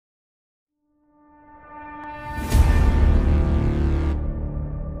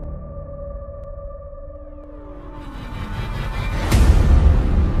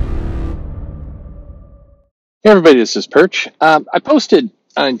Everybody, this is Perch. I posted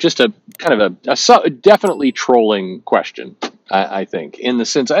just a kind of definitely trolling question, I think, in the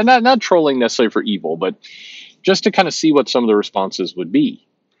sense, and not trolling necessarily for evil, but just to kind of see what some of the responses would be.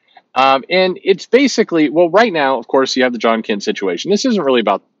 And it's basically, well, right now, of course, you have the John Kent situation. This isn't really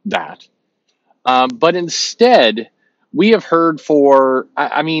about that. But instead, we have heard for,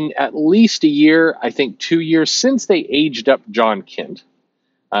 I mean, at least a year, I think 2 years since they aged up John Kent.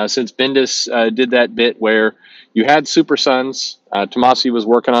 Since Bendis did that bit where you had Super Sons, Tomasi was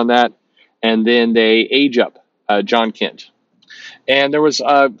working on that, and then they age up John Kent. And there was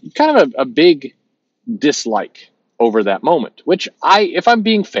kind of a big dislike over that moment, which if I'm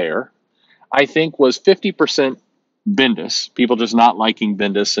being fair, I think was 50% Bendis, people just not liking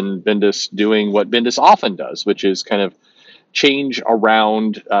Bendis and Bendis doing what Bendis often does, which is kind of change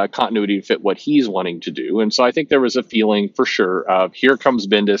around continuity to fit what he's wanting to do. And so I think there was a feeling for sure of here comes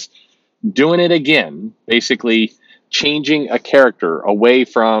Bendis doing it again, basically changing a character away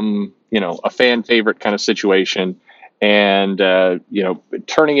from, a fan favorite kind of situation and,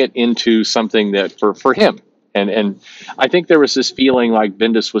 turning it into something that for him. And I think there was this feeling like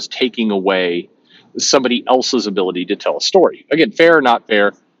Bendis was taking away somebody else's ability to tell a story. Again, fair or not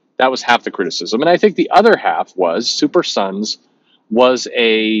fair, that was half the criticism. And I think the other half was Super Sons was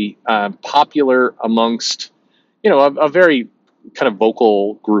a popular amongst, a very kind of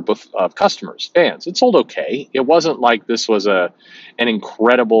vocal group of customers, fans. It sold okay. It wasn't like this was an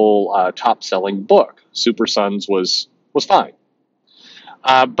incredible top-selling book. Super Sons was fine.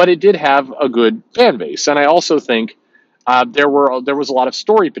 But it did have a good fan base. And I also think there was a lot of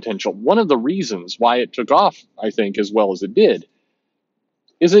story potential. One of the reasons why it took off, I think, as well as it did,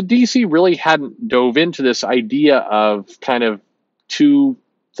 is that DC really hadn't dove into this idea of kind of two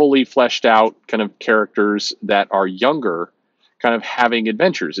fully fleshed out kind of characters that are younger, kind of having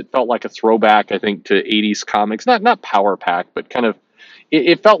adventures. It felt like a throwback, I think, to 80s comics, not Power Pack, but kind of,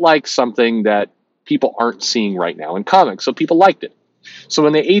 it felt like something that people aren't seeing right now in comics. So people liked it. So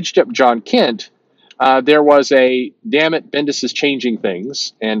when they aged up John Kent, there was a, damn it, Bendis is changing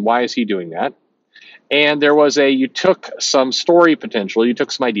things, and why is he doing that? And there was you took some story potential, you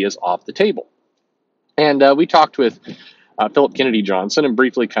took some ideas off the table. And we talked with Philip Kennedy Johnson and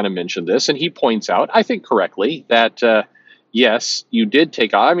briefly kind of mentioned this, and he points out, I think correctly, that yes, you did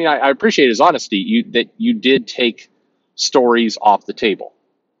take, I appreciate his honesty, that you did take stories off the table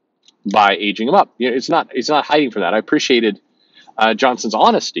by aging them up. It's not hiding from that. I appreciated Johnson's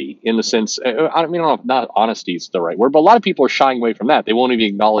honesty in the sense, I don't know if not honesty is the right word, but a lot of people are shying away from that. They won't even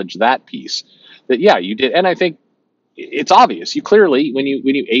acknowledge that piece. That, yeah, you did. And I think it's obvious. You clearly, when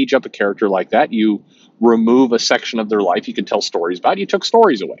you age up a character like that, you remove a section of their life you can tell stories about. You took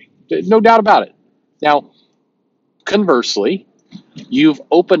stories away. No doubt about it. Now, conversely, you've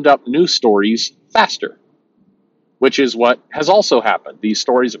opened up new stories faster, which is what has also happened. These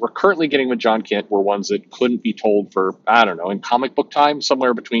stories that we're currently getting with John Kent were ones that couldn't be told for, I don't know, in comic book time,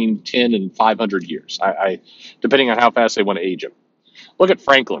 somewhere between 10 and 500 years, depending on how fast they want to age him. Look at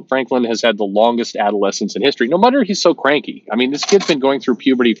Franklin. Franklin has had the longest adolescence in history. No wonder he's so cranky. I mean, this kid's been going through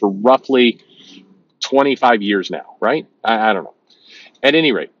puberty for roughly 25 years now, right? I don't know. At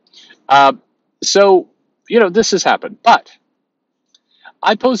any rate, so, this has happened. But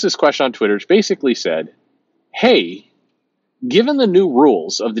I posed this question on Twitter, which basically said, hey, given the new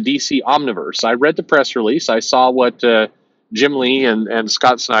rules of the DC Omniverse, I read the press release, I saw what Jim Lee and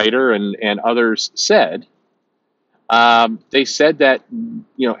Scott Snyder and others said. They said that,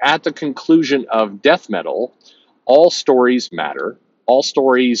 at the conclusion of Death Metal, all stories matter, all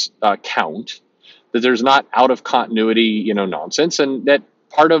stories count, that there's not out of continuity, nonsense, and that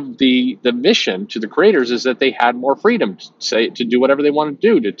part of the mission to the creators is that they had more freedom to do whatever they want to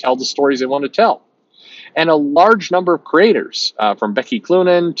do, to tell the stories they want to tell. And a large number of creators, from Becky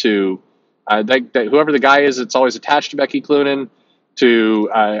Cloonan to whoever the guy is that's always attached to Becky Cloonan, to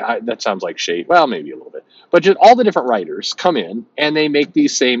that sounds like shade. Well, maybe a little bit, but just all the different writers come in and they make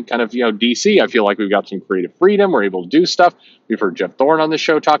these same kind of, DC. I feel like we've got some creative freedom. We're able to do stuff. We've heard Jeff Thorne on this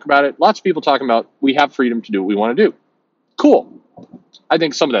show talk about it. Lots of people talking about we have freedom to do what we want to do. Cool. I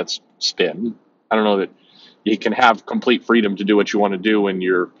think some of that's spin. I don't know that you can have complete freedom to do what you want to do when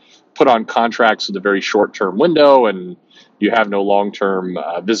you're put on contracts with a very short-term window and you have no long-term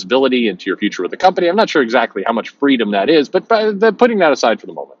visibility into your future with the company. I'm not sure exactly how much freedom that is, but putting that aside for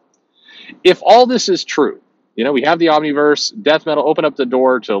the moment. If all this is true, we have the Omniverse, Death Metal open up the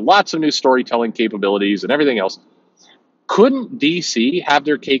door to lots of new storytelling capabilities and everything else. Couldn't DC have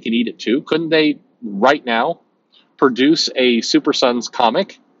their cake and eat it too? Couldn't they right now produce a Super Sons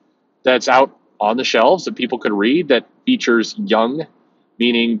comic that's out on the shelves that people could read that features young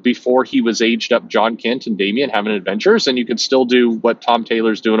meaning before he was aged up John Kent and Damian having adventures, and you could still do what Tom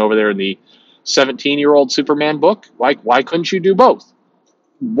Taylor's doing over there in the 17-year-old Superman book. Why couldn't you do both?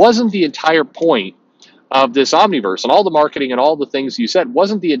 Wasn't the entire point of this Omniverse and all the marketing and all the things you said,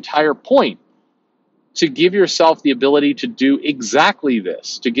 wasn't the entire point to give yourself the ability to do exactly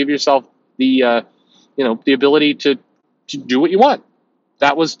this, to give yourself the the ability to do what you want?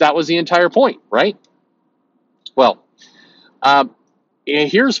 That was the entire point, right? Well,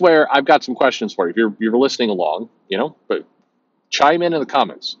 here's where I've got some questions for you. If you're listening along, but chime in the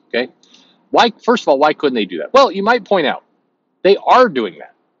comments, okay? First of all, why couldn't they do that? Well, you might point out they are doing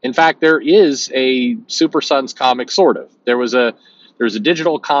that. In fact, there is a Super Sons comic, sort of. There was a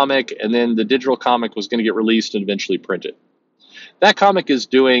digital comic, and then the digital comic was going to get released and eventually printed. That comic is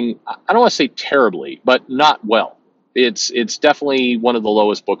doing, I don't want to say terribly, but not well. It's definitely one of the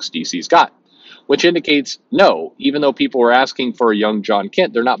lowest books DC's got, which indicates no, even though people were asking for a young John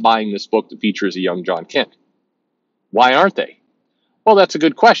Kent, they're not buying this book that features a young John Kent. Why aren't they? Well, that's a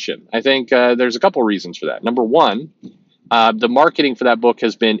good question. I think there's a couple reasons for that. Number one, the marketing for that book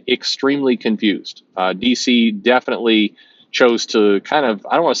has been extremely confused. DC definitely chose to kind of,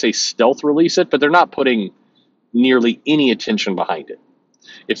 I don't want to say stealth release it, but they're not putting nearly any attention behind it.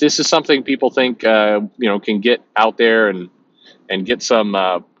 If this is something people think can get out there and get some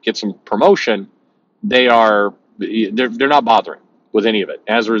promotion, they're not bothering with any of it.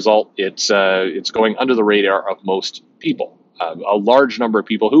 As a result, it's going under the radar of most people. A large number of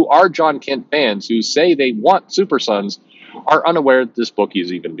people who are John Kent fans who say they want Super Sons are unaware that this book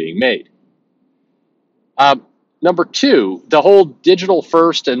is even being made. Number two, the whole digital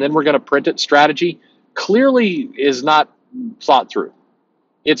first and then we're going to print it strategy clearly is not thought through.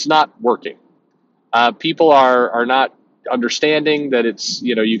 It's not working. People are not understanding that it's,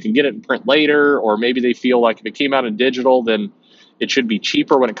 you can get it in print later, or maybe they feel like if it came out in digital, then it should be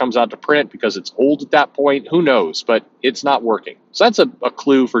cheaper when it comes out to print because it's old at that point. Who knows? But it's not working. So that's a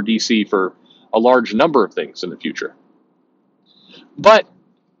clue for DC for a large number of things in the future. But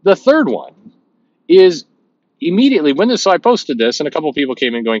the third one is immediately so I posted this and a couple of people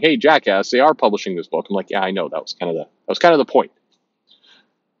came in going, "Hey, jackass, they are publishing this book." I'm like, "Yeah, I know. That was kind of the point."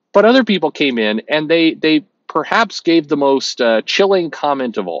 But other people came in and they perhaps gave the most chilling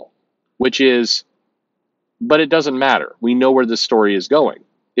comment of all, which is, "But it doesn't matter. We know where this story is going.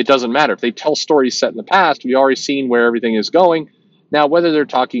 It doesn't matter. If they tell stories set in the past, we've already seen where everything is going. Now, whether they're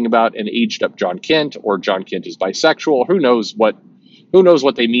talking about an aged up John Kent or John Kent is bisexual, who knows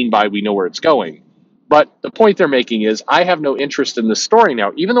what they mean by we know where it's going." But the point they're making is, I have no interest in this story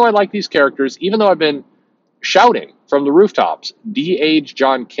now, even though I like these characters, even though I've been shouting from the rooftops, de-age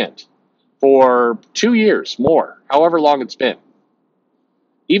John Kent for 2 years more, however long it's been.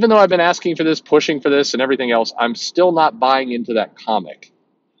 Even though I've been asking for this, pushing for this, and everything else, I'm still not buying into that comic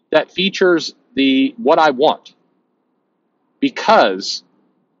that features what I want, because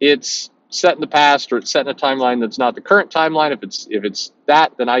it's set in the past or it's set in a timeline that's not the current timeline. If it's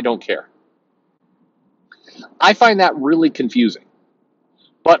that, then I don't care. I find that really confusing.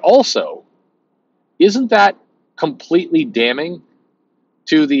 But also, isn't that completely damning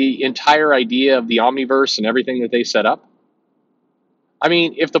to the entire idea of the Omniverse and everything that they set up? I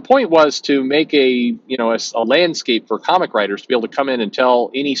mean, if the point was to make a landscape for comic writers to be able to come in and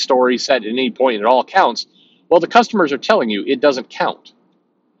tell any story set at any point and it all counts, well, the customers are telling you it doesn't count.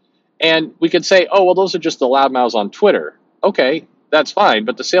 And we could say, oh, well, those are just the loudmouths on Twitter. Okay, that's fine,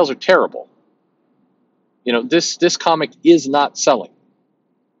 but the sales are terrible. This comic is not selling.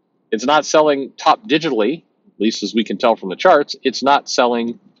 It's not selling top digitally, at least as we can tell from the charts. It's not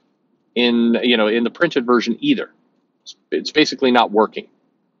selling in the printed version either. It's basically not working.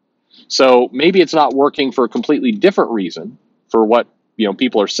 So maybe it's not working for a completely different reason for what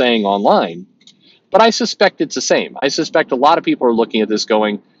people are saying online, but I suspect it's the same. I suspect a lot of people are looking at this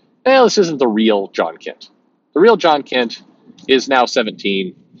going, this isn't the real John Kent. The real John Kent is now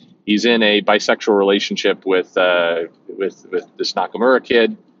 17. He's in a bisexual relationship with this Nakamura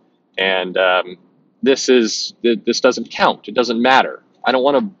kid, and this doesn't count. It doesn't matter. I don't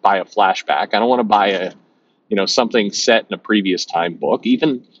want to buy a flashback. I don't want to buy something set in a previous time book.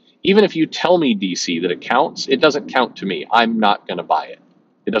 Even if you tell me, DC, that it counts, it doesn't count to me. I'm not going to buy it.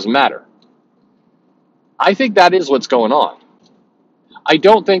 It doesn't matter. I think that is what's going on. I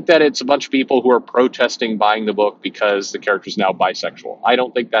don't think that it's a bunch of people who are protesting buying the book because the character is now bisexual. I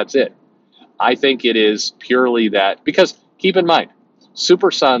don't think that's it. I think it is purely that, because keep in mind,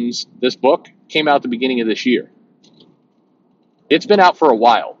 Super Sons, this book, came out at the beginning of this year. It's been out for a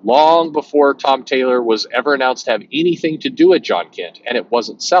while, long before Tom Taylor was ever announced to have anything to do with John Kent, and it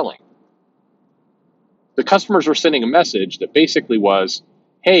wasn't selling. The customers were sending a message that basically was,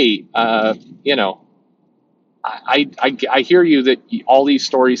 hey, you know, I hear you that all these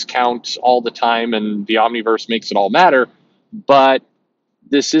stories count all the time and the Omniverse makes it all matter, but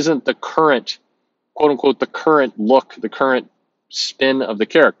this isn't the current, quote unquote, the current look, the current spin of the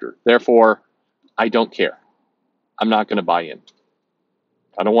character. Therefore, I don't care. I'm not going to buy in.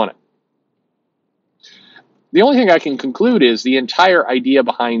 I don't want it. The only thing I can conclude is the entire idea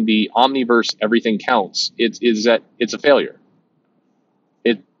behind the Omniverse everything counts. Is that it's a failure.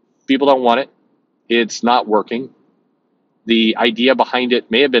 It People don't want it. It's not working. The idea behind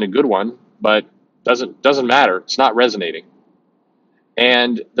it may have been a good one, but doesn't matter. It's not resonating.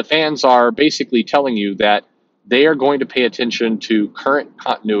 And the fans are basically telling you that they are going to pay attention to current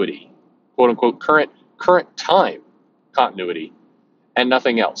continuity, quote unquote, current time continuity, and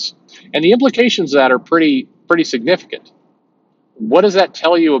nothing else. And the implications of that are pretty significant. What does that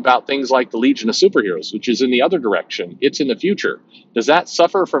tell you about things like the Legion of Superheroes, which is in the other direction? It's in the future. Does that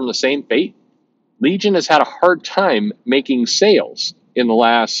suffer from the same fate? Legion has had a hard time making sales in the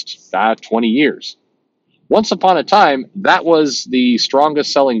last 20 years. Once upon a time, that was the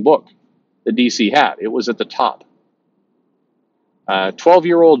strongest selling book that DC had. It was at the top.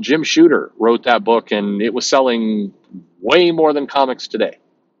 12-year-old Jim Shooter wrote that book, and it was selling way more than comics today.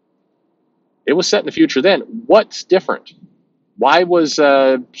 It was set in the future then. What's different? Why was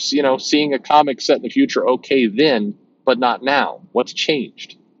seeing a comic set in the future okay then, but not now? What's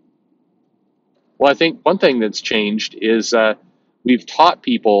changed? Well, I think one thing that's changed is we've taught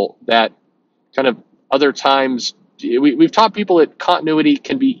people that kind of other times, we've taught people that continuity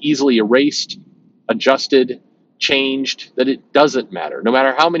can be easily erased, adjusted, changed, that it doesn't matter. No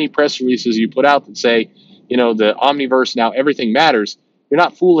matter how many press releases you put out that say, the Omniverse, now everything matters, you're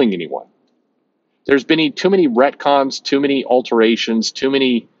not fooling anyone. There's been too many retcons, too many alterations, too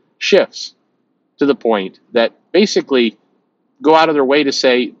many shifts to the point that basically go out of their way to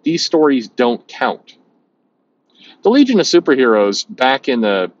say these stories don't count. The Legion of Superheroes back in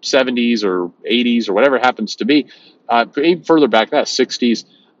the 70s or 80s or whatever it happens to be, even further back, that 60s,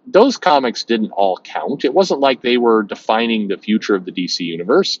 those comics didn't all count. It wasn't like they were defining the future of the DC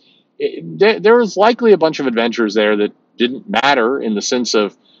universe. There was likely a bunch of adventures there that didn't matter in the sense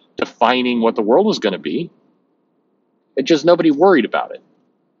of defining what the world was going to be. It just nobody worried about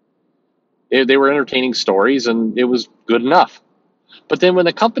it. They were entertaining stories and it was good enough. But then when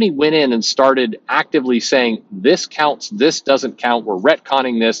the company went in and started actively saying, this counts, this doesn't count, we're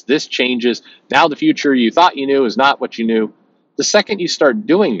retconning this changes, now the future you thought you knew is not what you knew. The second you start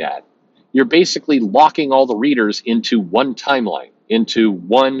doing that, you're basically locking all the readers into one timeline, into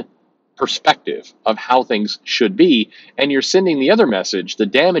one perspective of how things should be. And you're sending the other message, the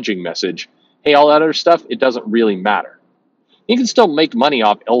damaging message, hey, all that other stuff, it doesn't really matter. You can still make money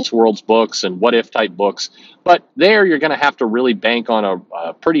off Elseworlds books and what if type books, but there you're going to have to really bank on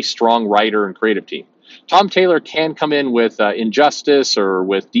a pretty strong writer and creative team. Tom Taylor can come in with Injustice or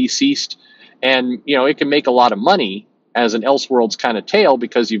with Deceased, and it can make a lot of money as an Elseworlds kind of tale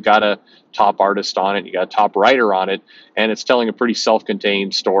because you've got a top artist on it, you got a top writer on it, and it's telling a pretty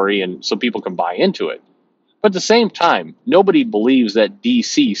self-contained story, and so people can buy into it. But at the same time, nobody believes that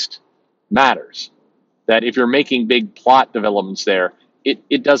Deceased matters. That if you're making big plot developments there,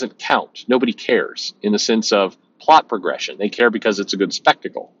 it doesn't count. Nobody cares in the sense of plot progression. They care because it's a good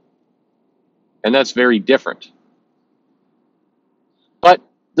spectacle. And that's very different. But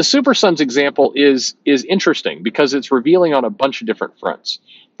the Super Sons example is interesting because it's revealing on a bunch of different fronts.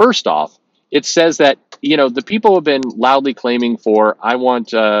 First off, it says that the people have been loudly claiming for I want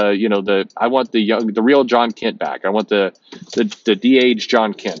the real John Kent back. I want the de-aged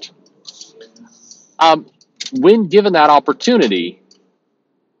John Kent. When given that opportunity,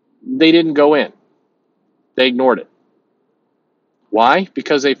 they didn't go in. They ignored it. Why?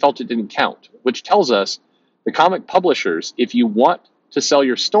 Because they felt it didn't count, which tells us the comic publishers, if you want to sell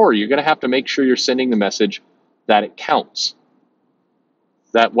your story, you're going to have to make sure you're sending the message that it counts,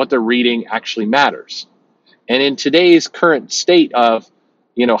 that what they're reading actually matters. And in today's current state of,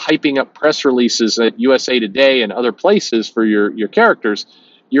 hyping up press releases at USA Today and other places for your characters,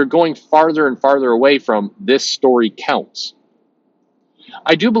 you're going farther and farther away from this story counts.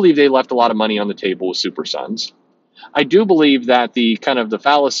 I do believe they left a lot of money on the table with Super Sons. I do believe that the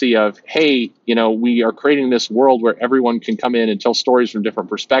fallacy of, hey, we are creating this world where everyone can come in and tell stories from different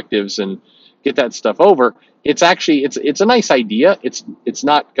perspectives and get that stuff over. It's actually, it's a nice idea. It's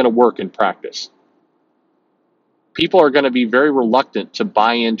not going to work in practice. People are going to be very reluctant to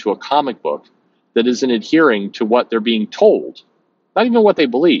buy into a comic book that isn't adhering to what they're being told. Not even what they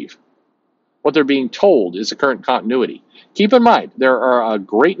believe. What they're being told is the current continuity. Keep in mind, there are a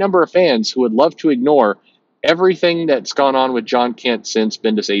great number of fans who would love to ignore Everything that's gone on with John Kent since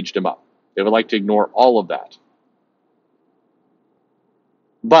Bendis aged him up. They would like to ignore all of that.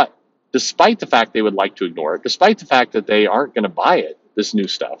 But despite the fact they would like to ignore it, despite the fact that they aren't going to buy it, this new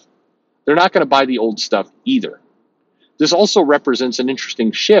stuff, they're not going to buy the old stuff either. This also represents an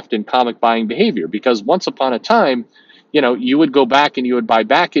interesting shift in comic buying behavior, because once upon a time, you would go back and you would buy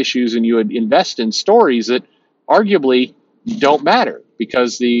back issues and you would invest in stories that arguably don't matter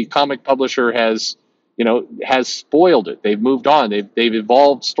because the comic publisher has spoiled it. They've moved on. They've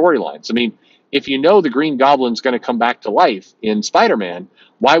evolved storylines. I mean, if you know the Green Goblin's going to come back to life in Spider-Man,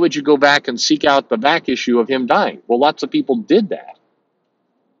 why would you go back and seek out the back issue of him dying? Well, lots of people did that.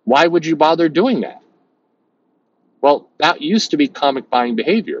 Why would you bother doing that? Well, that used to be comic buying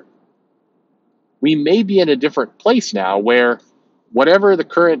behavior. We may be in a different place now where whatever the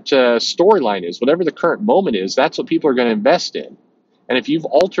current storyline is, whatever the current moment is, that's what people are going to invest in. And if you've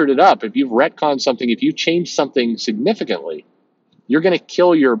altered it up, if you've retconned something, if you changed something significantly, you're going to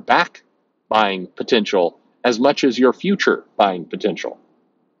kill your back buying potential as much as your future buying potential.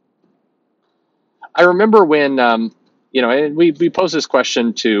 I remember when, and we posed this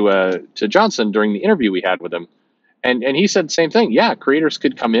question to Johnson during the interview we had with him. And he said the same thing. Yeah, creators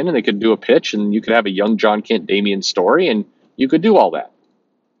could come in and they could do a pitch and you could have a young John Kent Damian story and you could do all that.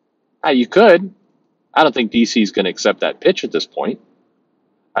 You could. I don't think DC is going to accept that pitch at this point.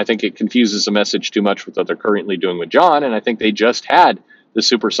 I think it confuses the message too much with what they're currently doing with John, and I think they just had the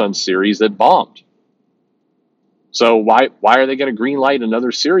Super Sons series that bombed. So why are they going to greenlight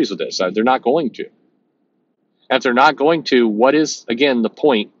another series with this? They're not going to. And if they're not going to, what is, again, the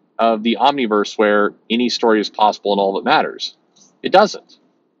point of the Omniverse where any story is possible and all that matters? It doesn't.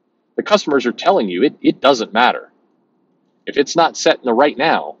 The customers are telling you it doesn't matter. If it's not set in the right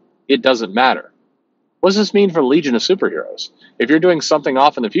now, it doesn't matter. What does this mean for the Legion of Superheroes? If you're doing something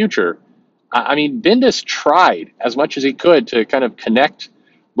off in the future, I mean, Bendis tried as much as he could to kind of connect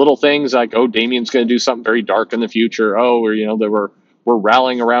little things like, oh, Damian's going to do something very dark in the future. Oh, or, we're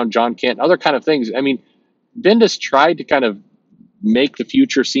rallying around John Kent, other kind of things. I mean, Bendis tried to kind of make the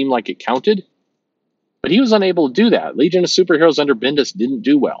future seem like it counted, but he was unable to do that. Legion of Superheroes under Bendis didn't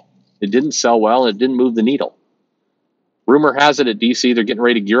do well. It didn't sell well, and it didn't move the needle. Rumor has it at DC they're getting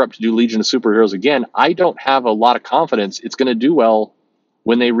ready to gear up to do Legion of Superheroes again. I don't have a lot of confidence it's going to do well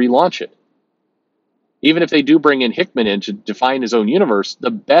when they relaunch it. Even if they do bring in Hickman in to define his own universe,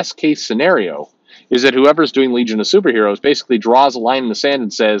 the best case scenario is that whoever's doing Legion of Superheroes basically draws a line in the sand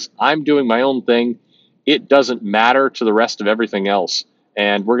and says, I'm doing my own thing. It doesn't matter to the rest of everything else.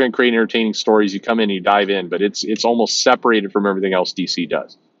 And we're going to create entertaining stories. You come in and you dive in, but it's almost separated from everything else DC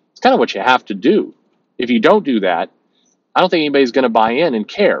does. It's kind of what you have to do. If you don't do that, I don't think anybody's going to buy in and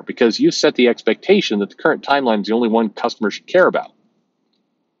care because you set the expectation that the current timeline is the only one customers should care about.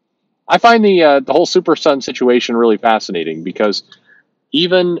 I find the whole Super Sun situation really fascinating because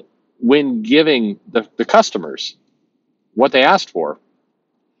even when giving the customers what they asked for,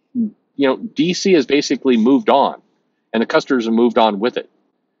 DC has basically moved on, and the customers have moved on with it.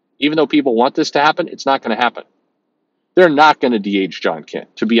 Even though people want this to happen, it's not going to happen. They're not going to de-age John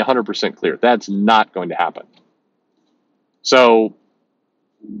Kent, to be 100% clear. That's not going to happen. So,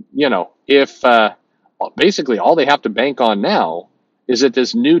 if basically all they have to bank on now is that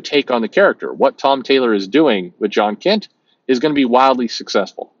this new take on the character, what Tom Taylor is doing with John Kent, is going to be wildly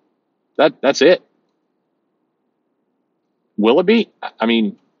successful. That's it. Will it be? I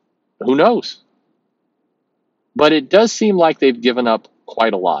mean, who knows? But it does seem like they've given up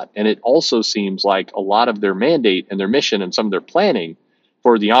quite a lot. And it also seems like a lot of their mandate and their mission and some of their planning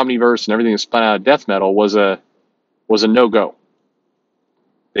for the Omniverse and everything that spun out of Death Metal was a no-go.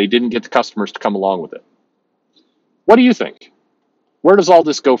 They didn't get the customers to come along with it. What do you think? Where does all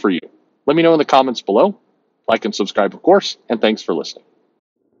this go for you? Let me know in the comments below. Like and subscribe, of course, and thanks for listening.